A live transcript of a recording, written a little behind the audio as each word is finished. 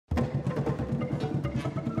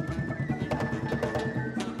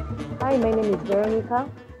Hi, my name is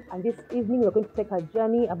Veronica, and this evening we're going to take a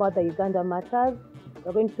journey about the Uganda Martyrs.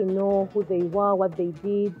 We're going to know who they were, what they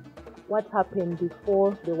did, what happened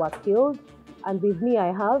before they were killed. And with me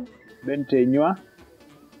I have Ben Tenywa,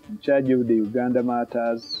 in charge of the Uganda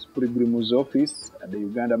Martyrs Pilgrims office at the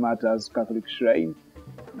Uganda Martyrs Catholic Shrine,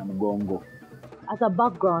 Namugongo. As a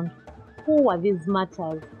background, who were these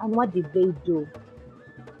martyrs and what did they do?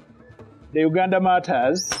 The Uganda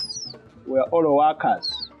Martyrs were all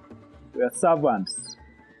workers, were servants,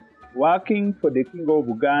 working for the King of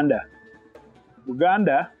Uganda.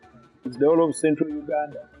 Uganda is the whole of central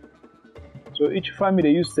Uganda. So each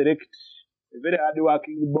family used to select a very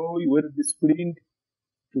hard-working boy, well-disciplined,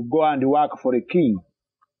 to go and work for a king,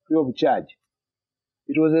 free of charge.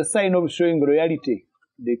 It was a sign of showing loyalty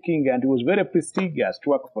to the king, and it was very prestigious to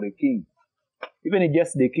work for a king, even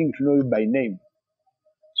just the king to know you by name.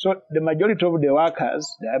 So the majority of the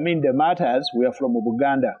workers, the martyrs, were from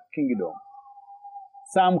Uganda Kingdom.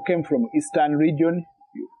 Some came from Eastern region,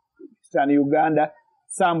 Eastern Uganda.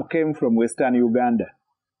 Some came from Western Uganda.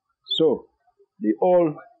 So they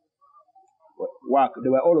all work. They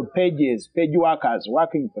were all page workers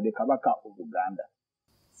working for the Kabaka of Uganda.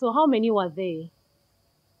 So how many were they?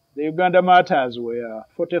 The Uganda Martyrs were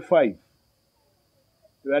 45.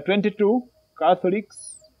 There were 22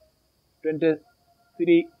 Catholics,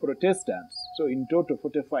 23 Protestants, so in total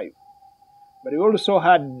 45. But we also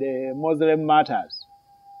had the Muslim martyrs,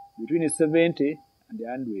 between 70 and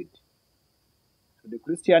 100. So the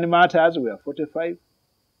Christian martyrs were 45,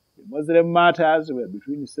 the Muslim martyrs were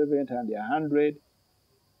between 70 and 100,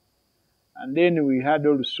 and then we had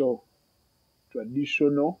also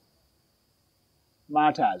traditional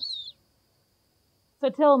martyrs. So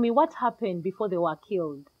tell me, what happened before they were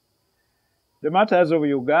killed? The martyrs of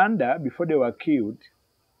Uganda, before they were killed,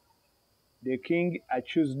 the king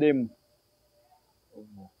accused them of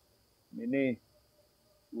many,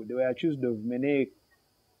 they were accused of many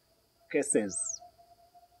cases.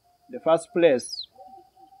 In the first place,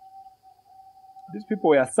 these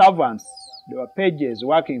people were servants. They were pages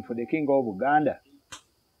working for the king of Uganda.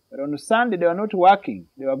 But on Sunday, they were not working.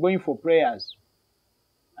 They were going for prayers.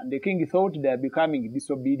 And the king thought they were becoming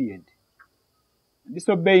disobedient.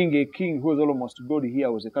 Disobeying a king who was almost God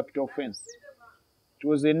here was a capital offense. It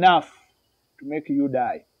was enough to make you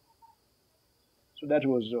die. So that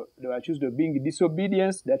was, they were accused of being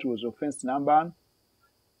disobedience. That was offense number one.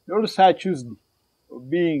 They also accused of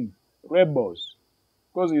being rebels.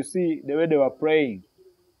 Because you see, the way they were praying,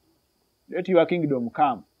 let your kingdom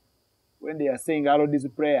come. When they are saying, our Lord is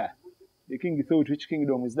prayer, the king thought, which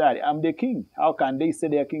kingdom is that? I'm the king. How can they say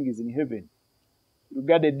their king is in heaven?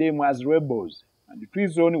 Regarded them as rebels. And the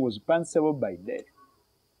treason was punishable by death.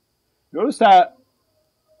 Also,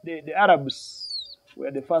 the Arabs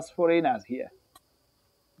were the first foreigners here.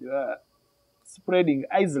 They were spreading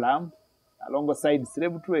Islam alongside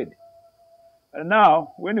slave trade. And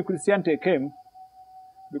now, when Christianity came,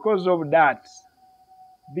 because of that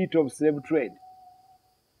bit of slave trade,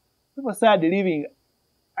 people started leaving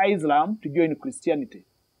Islam to join Christianity.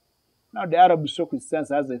 Now the Arabs saw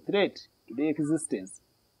Christianity as a threat to their existence.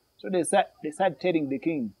 So they started telling the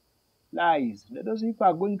king lies. Those people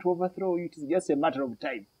are going to overthrow you. It is just a matter of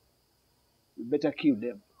time. You better kill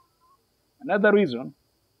them. Another reason,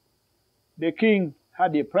 the king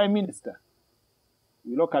had a prime minister.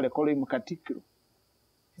 We locally call him Katikiro.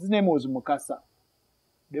 His name was Mukasa.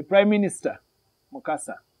 The prime minister,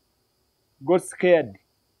 Mukasa, got scared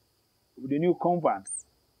of the new converts,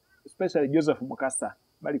 especially Joseph Mukasa,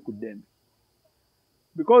 Barikudembe,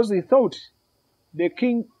 because he thought the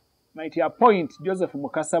king might appoint Joseph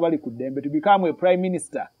Mukasa Barikudembe to become a prime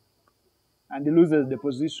minister and he loses the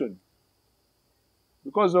position.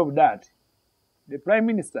 Because of that, the prime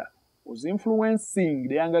minister was influencing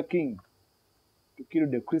the younger king to kill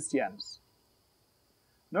the Christians.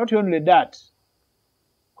 Not only that,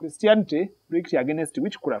 Christianity preached against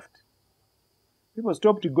witchcraft. People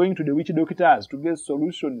stopped going to the witch doctors to get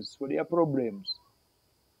solutions for their problems.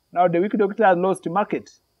 Now the witch doctors lost market.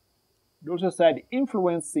 They also started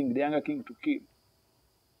influencing the younger king to kill.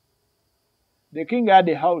 The king had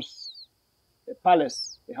a house, a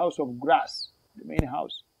palace, a house of grass, the main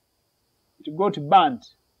house. It got burnt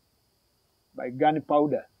by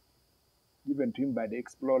gunpowder given to him by the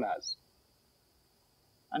explorers.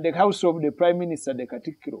 And the house of the prime minister, the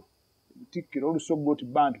Katikiro, also got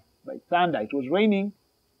burnt by thunder. It was raining,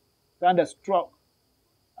 thunder struck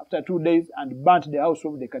after 2 days and burnt the house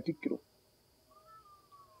of the Katikiro.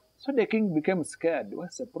 So the king became scared.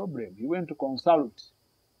 What's the problem? He went to consult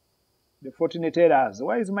the fortune tellers.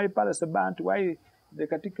 Why is my palace burnt? Why the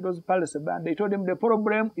Katikiro's palace burnt? They told him the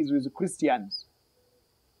problem is with Christians.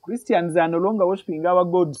 Christians are no longer worshipping our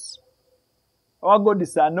gods. Our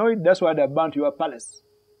gods are annoyed, that's why they burnt your palace.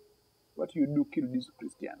 What you do, kill these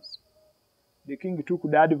Christians. The king took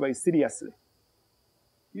the advice seriously.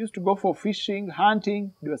 He used to go for fishing,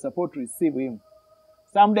 hunting, they were supposed to receive him.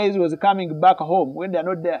 Some days he was coming back home. When they are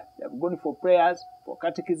not there, they have gone for prayers, for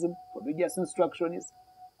catechism, for religious instructions.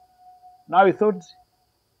 Now he thought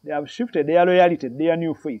they have shifted their loyalty, their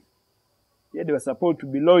new faith. Yet they were supposed to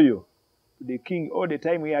be loyal to the king all the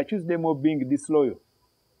time. He accused them of being disloyal.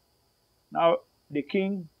 Now the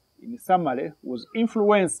king, in summary, was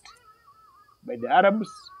influenced by the Arabs,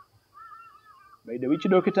 by the witch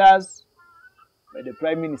doctors, by the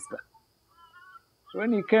prime minister. So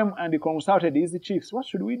when he came and he consulted his chiefs, what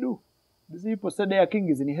should we do? These people said their king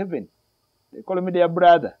is in heaven. They call me their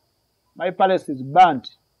brother. My palace is burnt.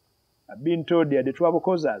 I've been told they are the trouble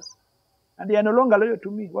causers. And they are no longer loyal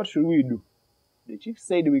to me. What should we do? The chief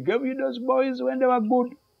said, we gave you those boys when they were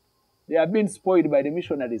good. They have been spoiled by the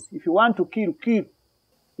missionaries. If you want to kill, kill.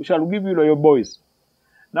 We shall give you loyal boys.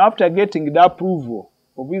 Now after getting the approval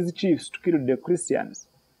of his chiefs to kill the Christians,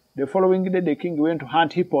 the following day the king went to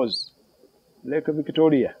hunt hippos, Lake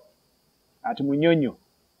Victoria, at Munyonyo.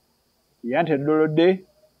 He hunted all day,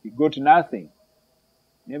 he got nothing.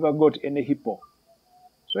 Never got any hippo.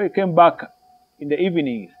 So he came back in the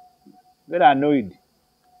evening, very annoyed.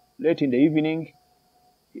 Late in the evening,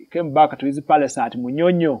 he came back to his palace at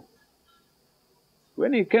Munyonyo.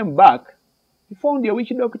 When he came back, he found a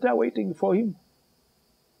witch doctor waiting for him.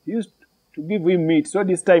 He used to give him meat, so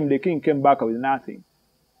this time the king came back with nothing.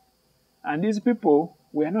 And these people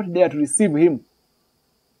were not there to receive him.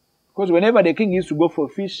 Because whenever the king used to go for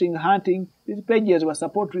fishing, hunting, these pages were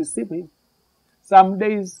supposed to receive him. Some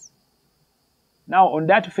days, now on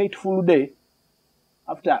that fateful day,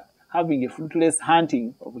 after having a fruitless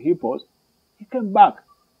hunting of hippos, he came back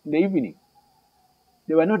in the evening.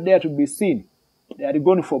 They were not there to be seen. They had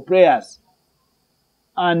gone for prayers.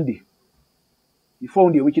 And he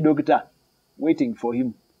found a witch doctor waiting for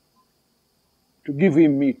him to give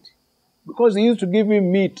him meat. Because he used to give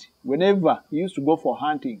him meat whenever he used to go for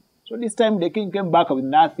hunting. So this time the king came back with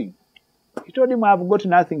nothing. He told him, I have got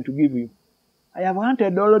nothing to give you. I have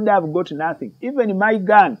hunted all day, I have got nothing. Even my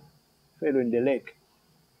gun fell in the lake.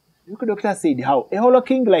 The doctor said, how? A hollow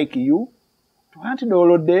king like you, to hunt the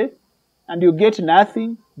whole day, and you get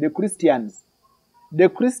nothing? The Christians. The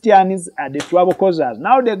Christians are the trouble causers.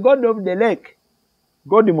 Now the god of the lake,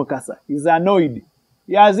 God Mukasa, is annoyed.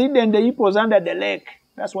 He has hidden the hippos under the lake.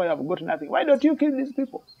 That's why I've got nothing. Why don't you kill these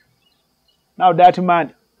people? Now that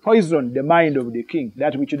man poisoned the mind of the king,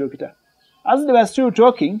 that witch doctor. As they were still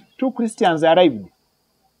talking, two Christians arrived.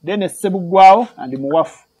 Dennis Sebugwao and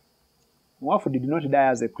Muwafu. Muwafu did not die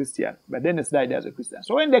as a Christian, but Dennis died as a Christian.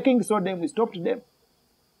 So when the king saw them, he stopped them.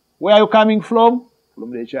 Where are you coming from?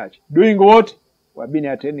 From the church. Doing what? We have been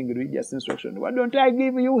attending religious instruction. Why don't I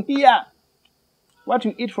give you here what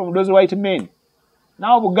you eat from those white men?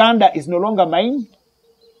 Now Buganda is no longer mine.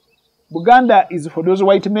 Buganda is for those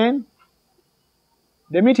white men.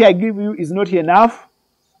 The meat I give you is not enough.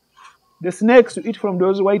 The snakes you eat from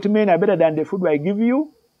those white men are better than the food I give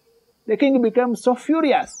you. The king became so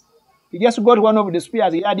furious. He just got one of the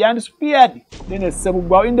spears. He had the hand speared. Then a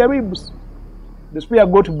Sebugwao in the ribs. The spear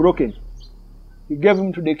got broken. He gave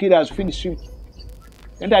him to the killers, finished him.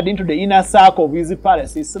 Entered into the inner circle of his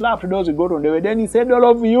palace. He slapped those who got on the way. Then he said,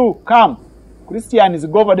 all of you, come. Christians,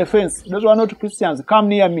 go over the fence. Those who are not Christians, come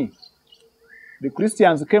near me. The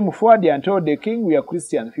Christians came forward and told the king, we are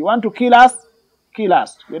Christians. If you want to kill us, kill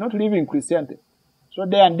us. We are not living Christianity. So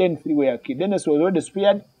there and then three were killed. Dennis was already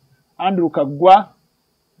speared. Andrew Kagwa,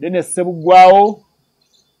 Dennis Sebugwao,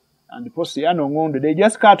 and Posiano Ngondo. They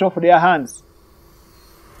just cut off their hands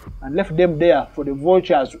and left them there for the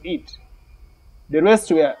vultures to eat. The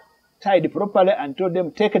rest were tied properly and told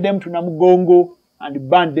them, take them to Namugongo and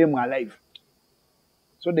burn them alive.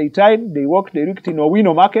 So they tied, they walked, they reached in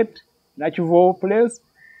Owino Market, Nachivo place.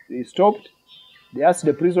 They stopped. They asked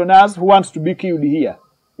the prisoners, who wants to be killed here?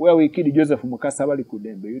 Where we killed Joseph Mukasa Bali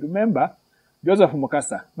Kudembe. You remember, Joseph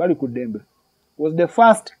Mukasa Bali Kudembe was the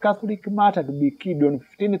first Catholic martyr to be killed on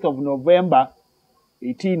 15th of November,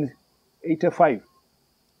 1885.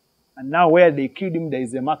 And now where they killed him, there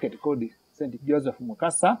is a market called St. Joseph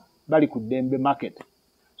Mukasa Bali Kudembe Market.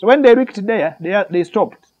 So when they reached there, they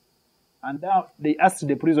stopped. And now they asked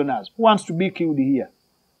the prisoners, who wants to be killed here?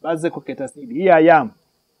 Bazekoketa said, here I am.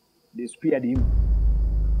 They speared him.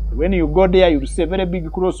 When you go there, you'll see a very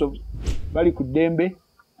big cross of Bali Kudembe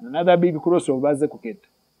and another big cross of Bazekoketa.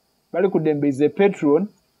 Bali Kudembe is a patron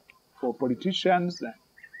for politicians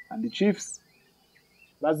and the chiefs.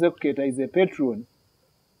 Bazekoketa is a patron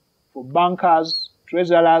for bankers,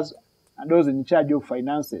 treasurers, and those in charge of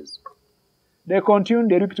finances. They continued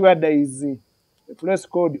the route where there is a place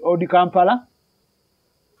called Old Kampala.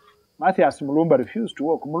 Matthias Mulumba refused to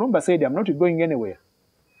walk. Mulumba said, I'm not going anywhere.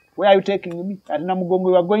 Where are you taking me? At Namugongo,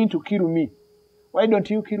 you are going to kill me. Why don't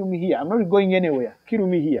you kill me here? I'm not going anywhere. Kill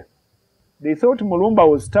me here. They thought Mulumba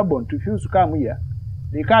was stubborn to refuse to come here.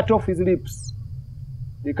 They cut off his lips.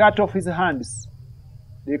 They cut off his hands.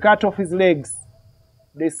 They cut off his legs.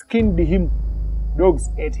 They skinned him. Dogs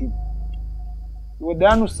ate him. He was the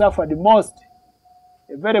one who suffered the most,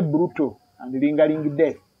 a very brutal and lingering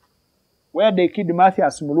death. Where they killed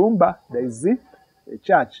Matthias Mulumba, there is a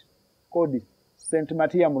church called St.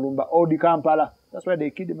 Matia Mulumba, Old Kampala. That's where they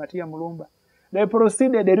killed Matia Mulumba. They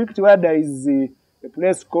proceeded the route where there is a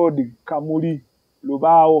place called Kamuli,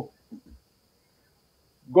 Lubao.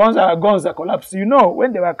 Gonza collapsed. You know,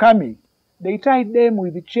 when they were coming, they tied them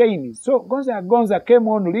with chains. So Gonza came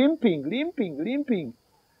on limping,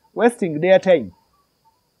 wasting their time.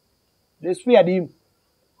 They speared him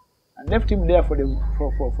and left him there for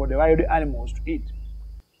the wild animals to eat.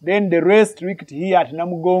 Then the rest reached here at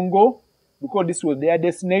Namugongo, because this was their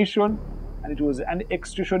destination and it was an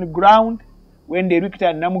execution ground. When they reached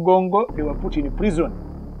at Namugongo, they were put in prison.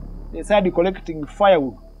 They started collecting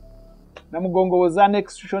firewood. Namugongo was an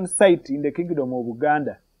execution site in the kingdom of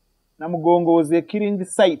Uganda. Namugongo was a killing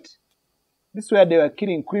site. This is where they were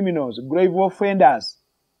killing criminals, grave offenders,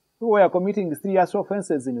 who were committing serious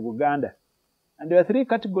offenses in Uganda. And there were three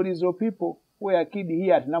categories of people who were killed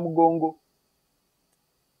here at Namugongo: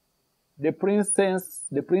 the princesses,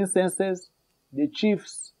 the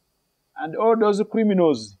chiefs, and all those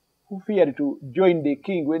criminals who feared to join the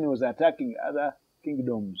king when he was attacking other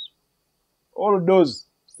kingdoms. All those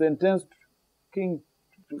sentenced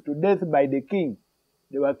to death by the king,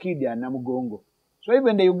 they were killed at Namugongo. So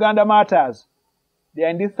even the Uganda Martyrs, they are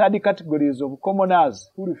in these 30 categories of commoners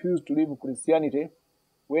who refused to leave Christianity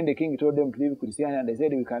when the king told them to leave Christianity, and they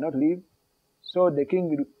said we cannot leave. So the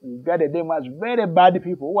king regarded them as very bad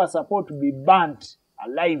people who were supposed to be burnt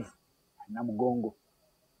alive at Namugongo.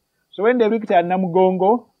 So when they reached at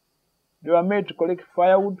Namugongo, they were made to collect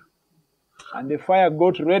firewood, and the fire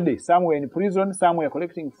got ready. Some were in prison, some were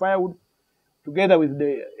collecting firewood together with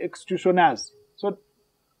the executioners. So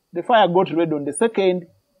the fire got ready on the 2nd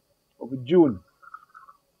of June.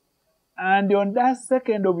 And on that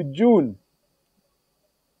 2nd of June,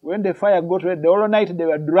 when the fire got ready, the whole night they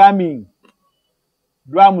were drumming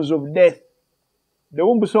drums of death. The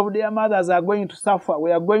wombs of their mothers are going to suffer.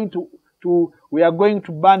 We are going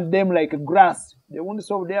to burn them like grass. The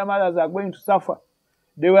wombs of their mothers are going to suffer.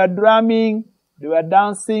 They were drumming, they were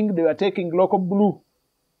dancing, they were taking local blue,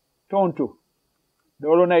 tonto, the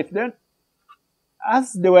whole night. Then,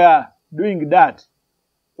 as they were doing that,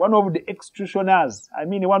 one of the executioners,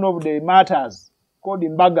 one of the martyrs, called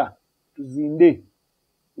Mbaga to Zinde,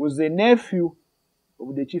 was the nephew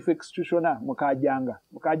of the chief executioner, Mukajanga.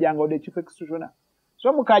 Mukajanga was the chief executioner.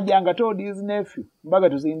 So Mukajanga told his nephew, Mbaga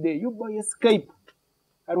to Zinde, you boy escape.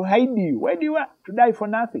 I will hide you. Why do you want to die for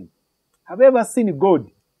nothing? Have you ever seen God?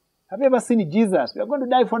 Have you ever seen Jesus? You are going to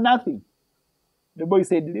die for nothing. The boy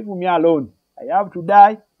said, leave me alone. I have to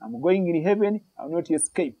die. I'm going in heaven. I will not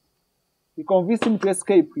escape. He convinced him to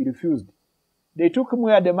escape. He refused. They took him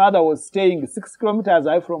where the mother was staying, 6 kilometers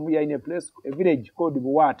away from here in a village called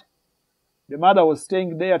Buwat. The mother was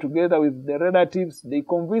staying there together with the relatives. They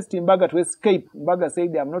convinced Mbaga to escape. Mbaga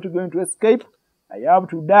said, I'm not going to escape. I have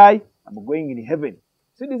to die. I'm going in heaven.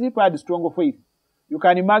 See, these people had strong faith. You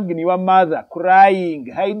can imagine your mother crying,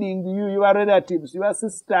 hiding you, your relatives, your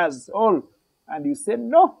sisters, all. And you said,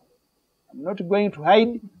 no, I'm not going to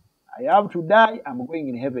hide. I have to die. I'm going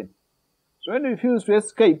in heaven. So when he refused to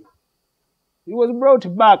escape, he was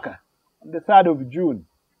brought back on the 3rd of June,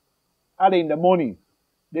 early in the morning.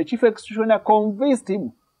 The chief executioner convinced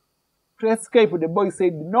him to escape. The boy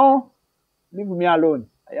said, no, leave me alone.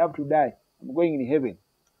 I have to die. I'm going in heaven.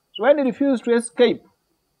 So when he refused to escape,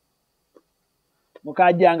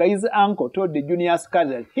 Mukajanga, his uncle, told the junior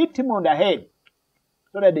scoundrel, hit him on the head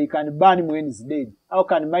so that they can burn him when he's dead. How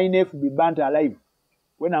can my nephew be burnt alive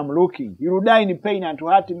when I'm looking? He will die in pain and to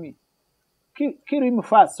hurt me. Kill him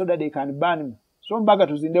first so that they can burn him. So Mbaga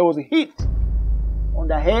to Zinde was hit on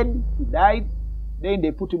the head. He died. Then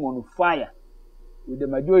they put him on fire. With the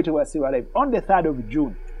majority were still alive. On the 3rd of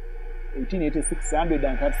June, 1886,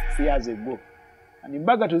 136 years ago. And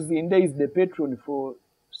Mbaga to Zinde is the patron for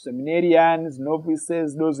seminarians,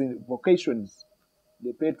 novices, those in vocations,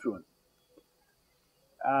 the patron.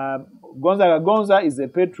 Gonza is a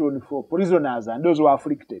patron for prisoners and those who are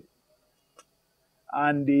afflicted.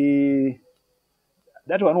 And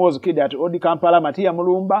that one was killed at Odi Kampala, Matia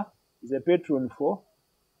Mulumba. is a patron for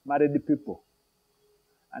married people.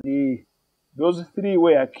 And those three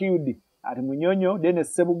were killed at Munyonyo. Then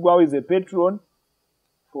Sebugwawo is a patron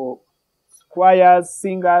for choirs,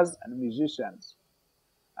 singers, and musicians.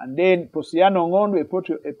 And then Posiano Ngondo,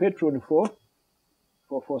 a patron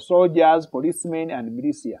for soldiers, policemen, and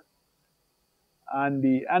militia. And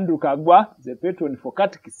Andrew Kagwa is a patron for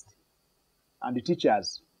catechists and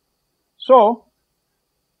teachers. So,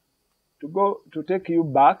 to take you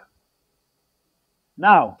back,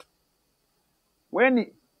 now,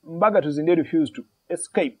 when Mbaga Tuzinde refused to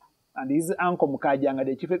escape, and his uncle Mukajanga,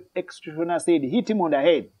 the chief executioner, said, hit him on the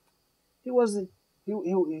head. He was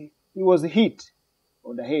hit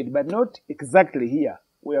on the head, but not exactly here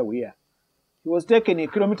where we are. He was taken a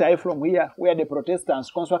kilometer away from here, where the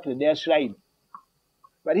Protestants constructed their shrine.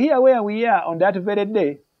 But here where we are on that very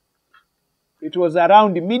day, it was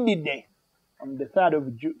around midday, on the 3rd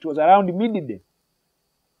of June. It was around midday,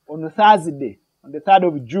 on Thursday, on the 3rd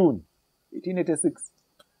of June, 1886.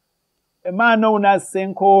 A man known as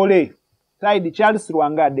Senkole tied Charles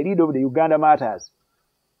Rwanga, the leader of the Uganda Martyrs,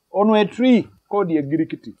 on a tree called the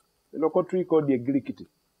Agirikiti, the local tree called the Agirikiti,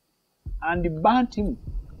 and burnt him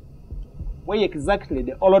where exactly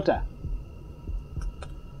the altar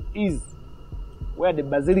is, where the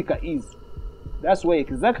basilica is. That's where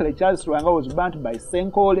exactly Charles Rwanga was burnt by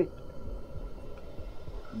Senkole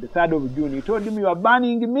on the 3rd of June. He told him, you are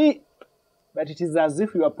burning me, but it is as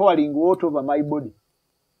if you are pouring water over my body.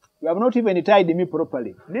 You have not even tied me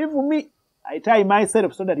properly. Leave me. I tie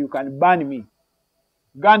myself so that you can burn me.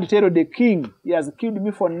 Go and tell the king, he has killed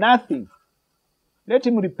me for nothing. Let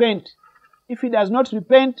him repent. If he does not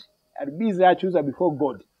repent, I'll be his accuser before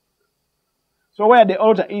God. So where the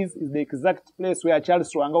altar is the exact place where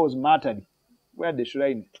Charles Rwanga was martyred, where the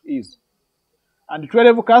shrine is. And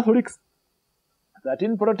 12 Catholics,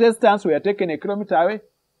 13 Protestants were taken a kilometer away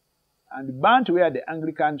and burnt where the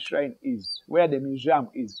Anglican shrine is, where the museum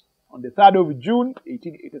is, on the 3rd of June,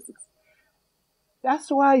 1886. That's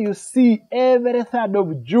why you see every 3rd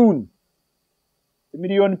of June, 1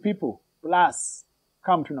 million people plus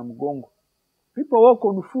come to Namugongo. People walk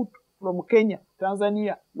on foot from Kenya,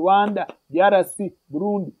 Tanzania, Rwanda, DRC,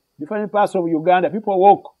 Burundi, different parts of Uganda. People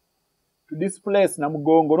walk to this place,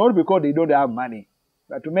 Namugongo, not because they don't have money,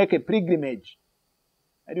 but to make a pilgrimage.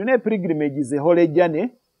 And you know, pilgrimage is a holy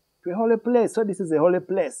journey to a holy place. So this is a holy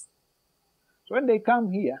place. So when they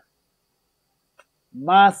come here,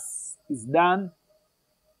 Mass is done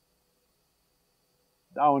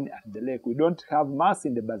down at the lake. We don't have Mass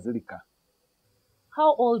in the Basilica.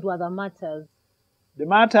 How old were the martyrs? The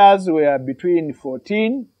martyrs were between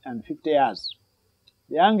 14 and 50 years.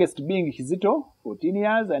 The youngest being Kizito, 14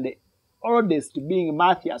 years, and the oldest being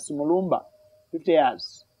Matthias Mulumba, 50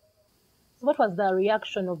 years. So what was the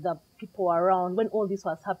reaction of the people around when all this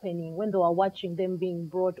was happening, when they were watching them being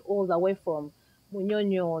brought all the way from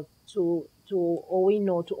Munyonyo to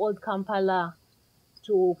Owino, to Old Kampala,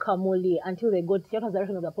 to Kamuli, until they got here? What was the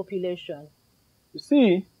reaction of the population? You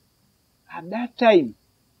see, at that time,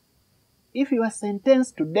 if you were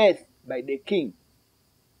sentenced to death by the king,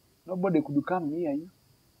 nobody could come near you,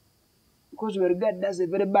 because you were regarded as a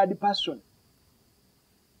very bad person.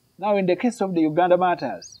 Now, in the case of the Uganda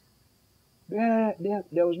Martyrs, there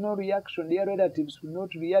was no reaction. Their relatives could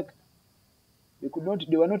not react. They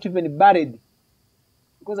were not even buried.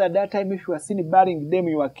 Because at that time, if you were seen burying them,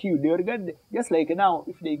 you were killed. They were regarded, just like now,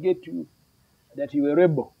 if they get you, that you were a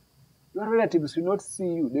rebel, your relatives will not see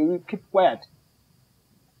you. They will keep quiet.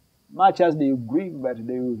 Much as they will grieve, but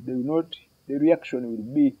they will not, the reaction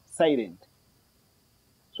will be silent.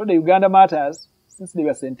 So the Uganda Martyrs, since they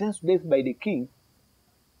were sentenced to death by the king,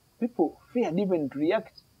 people feared even to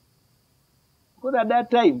react. Because at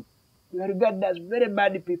that time, they were regarded as very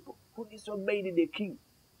bad people who disobeyed the king.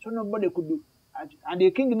 So nobody could do. And the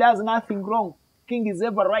king does nothing wrong. King is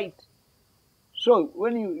ever right. So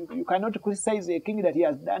when you cannot criticize a king that he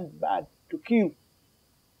has done bad to kill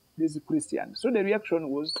these Christians. So the reaction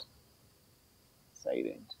was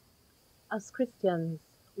silent. As Christians,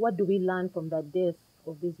 what do we learn from the death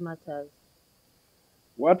of these martyrs?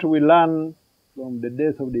 What we learn from the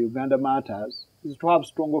death of the Uganda Martyrs is to have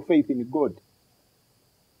stronger faith in God,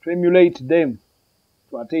 to emulate them,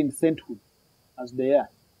 to attain sainthood as they are.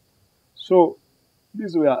 So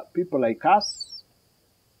these were people like us.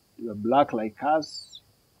 They were black like us.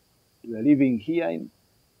 They were living here in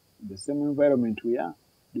the same environment we are.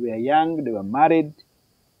 They were young, they were married,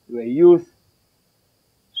 they were youth.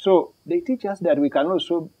 So they teach us that we can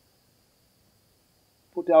also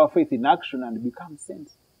put our faith in action and become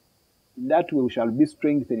saints. In that way we shall be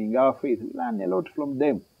strengthening our faith. We learn a lot from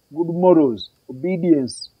them. Good morals,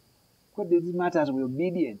 obedience. Because these martyrs were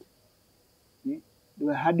obedient. They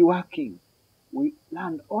were hardworking. We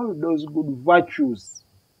learned all those good virtues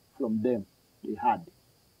from them they had.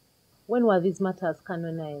 When were these martyrs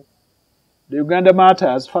canonized? The Uganda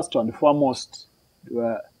Martyrs, first and foremost,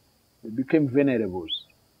 they became venerables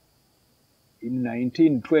in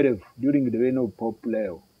 1912 during the reign of Pope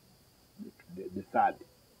Leo the Third.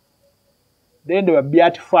 Then they were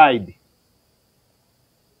beatified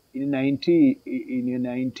in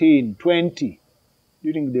 1920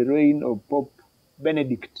 during the reign of Pope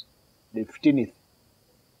Benedict the 15th,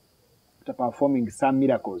 after performing some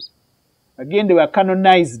miracles. Again, they were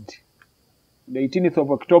canonized on the 18th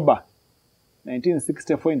of October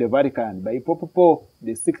 1964 in the Vatican by Pope Paul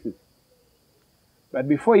the 6th. But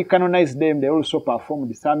before he canonized them, they also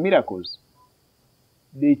performed some miracles.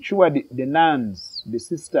 They cured the nuns, the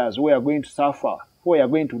sisters who were going to suffer, who were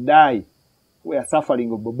going to die, who were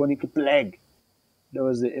suffering of bubonic plague. There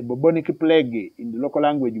was a bubonic plague in the local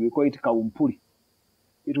language, we call it Kawumpuli.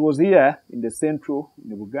 It was here in the central,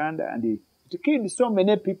 in Uganda, and it killed so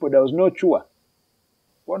many people, there was no cure.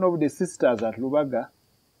 One of the sisters at Lubaga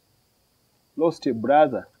lost a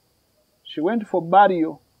brother. She went for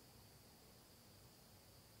burial.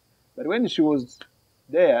 But when she was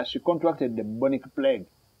there, she contracted the bubonic plague.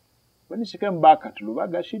 When she came back at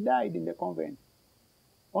Lubaga, she died in the convent.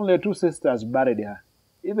 Only 2 sisters buried her.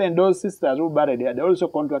 Even those sisters who buried her, they also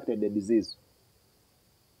contracted the disease.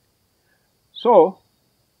 So,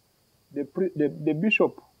 the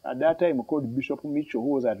bishop at that time called Bishop Mitchell, who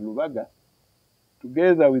was at Lubaga,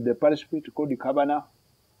 together with the parish priest called the Kabana,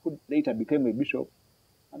 who later became a bishop,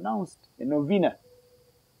 announced a novena.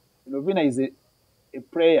 A novena is a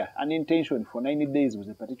prayer, an intention for 90 days with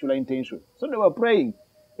a particular intention. So they were praying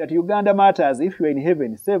that Uganda Martyrs, if you are in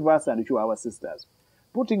heaven, save us and cure our sisters.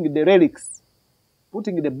 Putting the relics,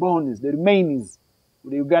 putting the bones, the remains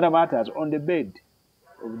of the Uganda Martyrs on the bed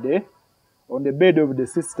of the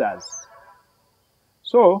sisters.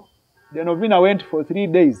 So the novena went for 3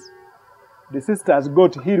 days. The sisters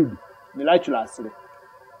got healed miraculously.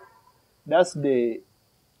 That's the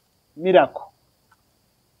miracle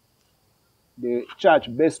the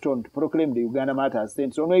church based on to proclaim the Uganda Martyrs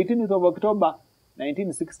saints. On the 18th of October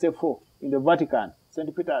 1964 in the Vatican,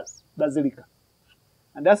 St. Peter's Basilica.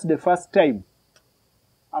 And that's the first time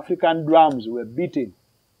African drums were beaten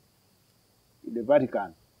in the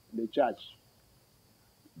Vatican, in the church.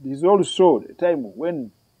 This is also the time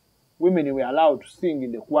when women were allowed to sing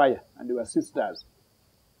in the choir, and they were sisters.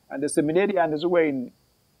 And the seminarians who were in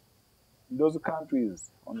those countries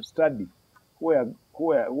on study,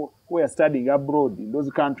 who were studying abroad in those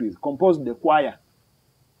countries, composed the choir.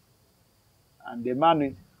 And the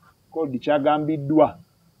man called the Chagambi Dwa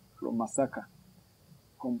from Masaka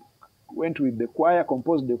went with the choir,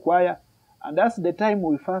 composed the choir, and that's the time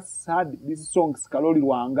we first heard these songs, Kaloli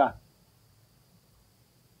Rwanga,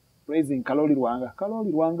 praising Kaloli Rwanga.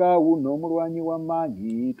 Kaloli Rwanga uno mulwanyi wa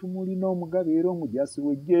manyi, tumulina omugabiro mujasi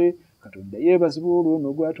wejje, Katonda yebazibulu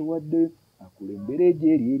no gwatuwadde, akulembere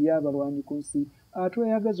ejeri eri abalwanyi ku nsi,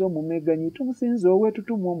 atweyagaza omumeganyi, tumusinze owetu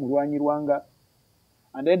tumu omulwanyi Rwanga.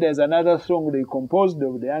 And then there's another song they composed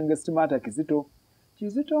of the youngest martyr, Kizito.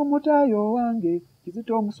 Kizito mutayo wange,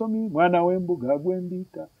 Kizito omusomi, mwana w'embuga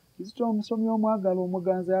gw'embita, Kizito omusomi omwagala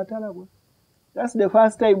omuganzi atalabwa. That's the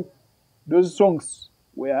first time those songs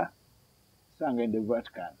were sung in the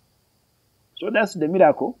Vatican. So that's the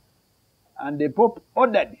miracle. And the Pope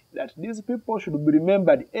ordered that these people should be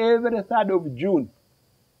remembered every 3rd of June.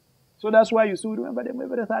 So that's why you should remember them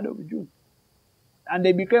every 3rd of June. And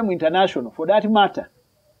they became international for that matter.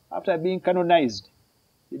 After being canonized,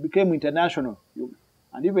 they became international.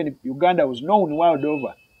 And even Uganda was known world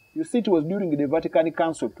over. You see, it was during the Vatican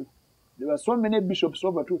Council too. There were so many bishops,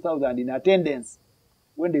 over 2,000 in attendance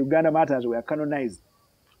when the Uganda Martyrs were canonized.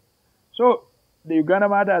 So the Uganda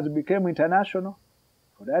Martyrs became international.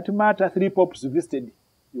 For that matter, 3 popes visited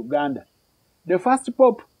Uganda. The first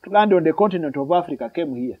pope to land on the continent of Africa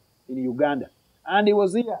came here in Uganda. And he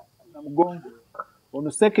was here in Namugongo on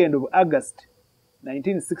the 2nd of August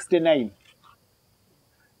 1969.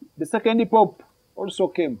 The second pope also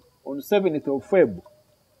came on the 7th of February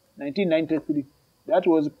 1993. That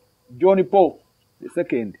was John Paul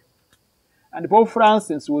II. And Pope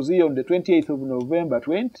Francis was here on the 28th of November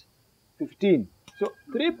 2015. So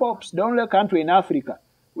 3 popes, the only country in Africa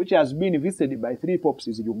which has been visited by 3 popes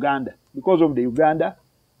is Uganda, because of the Uganda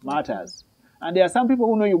Martyrs. And there are some people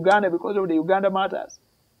who know Uganda because of the Uganda Martyrs.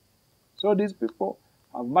 So these people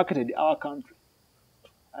have marketed our country.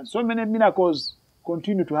 And so many miracles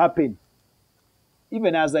continue to happen.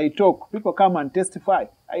 Even as I talk, people come and testify.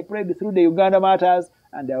 I prayed through the Uganda Martyrs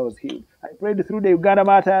and I was healed. I prayed through the Uganda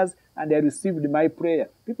Martyrs and I received my prayer.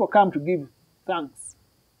 People come to give thanks.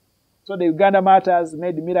 So the Uganda Martyrs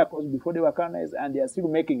made miracles before they were canonized, and they are still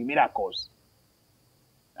making miracles.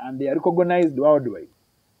 And they are recognized worldwide.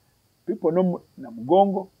 People know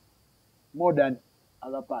Namugongo more than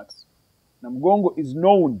other parts. Namugongo is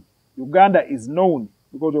known, Uganda is known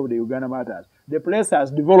because of the Uganda Martyrs. The place has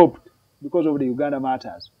developed because of the Uganda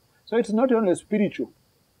Martyrs. So it's not only spiritual.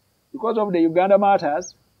 Because of the Uganda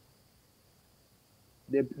Martyrs,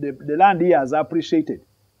 the land here has appreciated.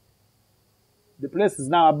 The place is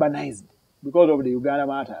now urbanized because of the Uganda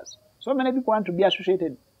Martyrs. So many people want to be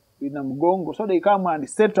associated with Namugongo, so they come and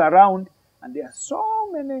settle around, and there are so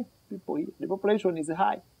many people here. The population is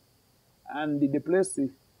high, and the place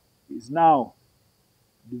is now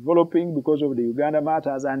developing because of the Uganda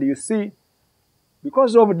Martyrs. And you see,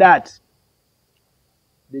 because of that,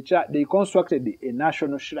 they constructed a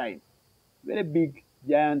national shrine, very big,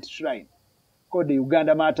 giant shrine, called the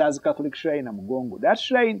Uganda Martyrs Catholic Shrine, Namugongo. That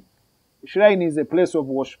shrine is a place of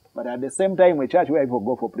worship, but at the same time a church where people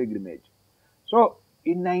go for pilgrimage. So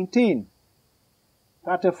in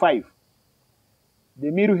 1935,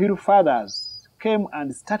 the Miru Hiru Fathers came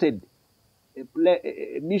and started a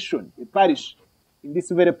mission, a parish, in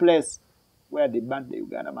this very place where they burnt the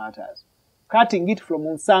Uganda Martyrs, cutting it from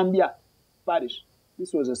Nsambya Parish.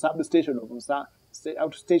 This was a substation of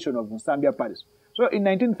outstation of Nsambya Parish. So in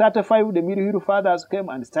 1935, the Miru Hiru Fathers came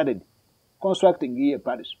and started constructing here a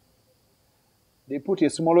parish. They put a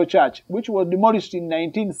smaller church, which was demolished in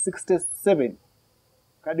 1967.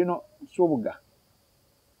 Cardinal Sobuga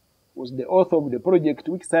was the author of the project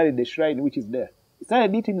which started the shrine, which is there. He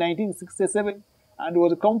started it in 1967 and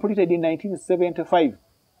was completed in 1975.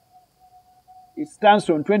 It stands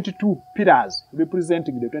on 22 pillars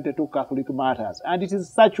representing the 22 Catholic martyrs, and it is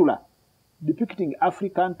circular, depicting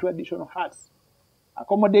African traditional huts.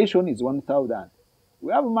 Accommodation is 1,000.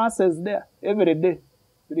 We have masses there every day,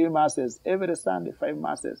 3 masses, every Sunday 5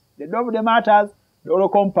 masses. The day of the martyrs, the whole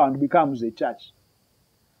compound becomes a church.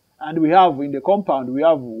 And we have, in the compound, we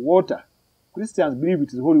have water. Christians believe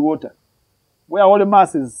it is holy water. Where all the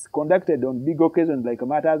mass is conducted on big occasions like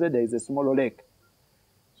Martyrs, there is a smaller lake.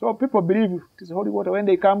 So people believe it is holy water. When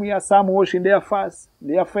they come here, some wash in their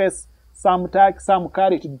face, some touch, some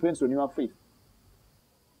carry. It depends on your faith.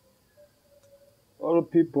 All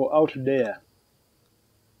people out there,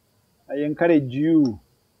 I encourage you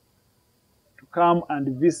to come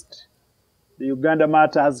and visit the Uganda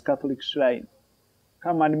Martyrs Catholic Shrine.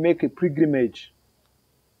 Come and make a pilgrimage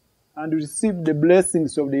and receive the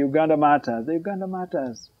blessings of the Uganda Martyrs. The Uganda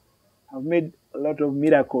Martyrs have made a lot of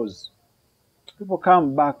miracles. People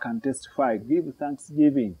come back and testify, give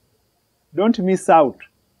thanksgiving. Don't miss out.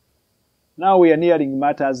 Now we are nearing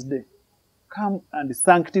Martyrs Day. Come and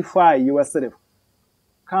sanctify yourself.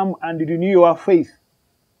 Come and renew your faith.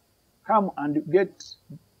 Come and get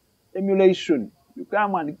emulation. You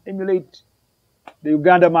come and emulate the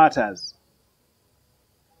Uganda Martyrs.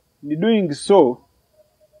 In doing so,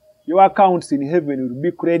 your accounts in heaven will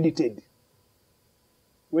be credited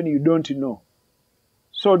when you don't know.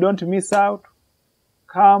 So don't miss out.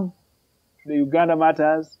 Come to the Uganda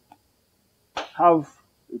Martyrs. Have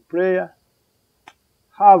a prayer.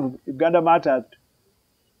 Have Uganda Martyrs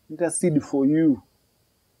intercede for you.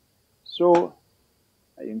 So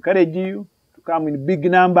I encourage you to come in big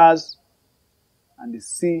numbers and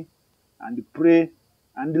see and pray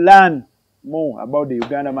and learn more about the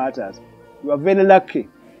Uganda Martyrs. You are very lucky,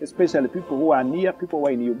 especially people who are near, people who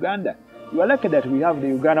are in Uganda. You are lucky that we have the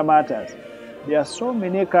Uganda Martyrs. There are so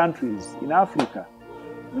many countries in Africa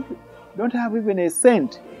which don't have even a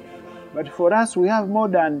cent. But for us, we have more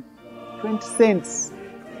than 20 cents.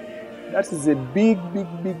 That is a big, big,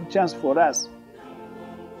 big chance for us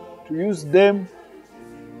to use them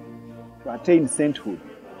to attain sainthood.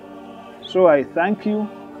 So I thank you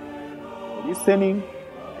for listening.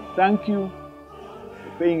 I thank you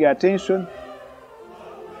for paying attention.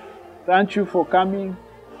 Thank you for coming.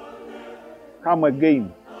 Come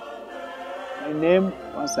again. My name,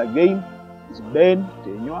 once again, is Ben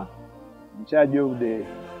Tenywa, in charge of the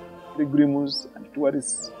Pilgrims and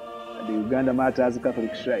Tourists at the Uganda Martyrs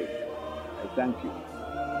Catholic Shrine. I thank you.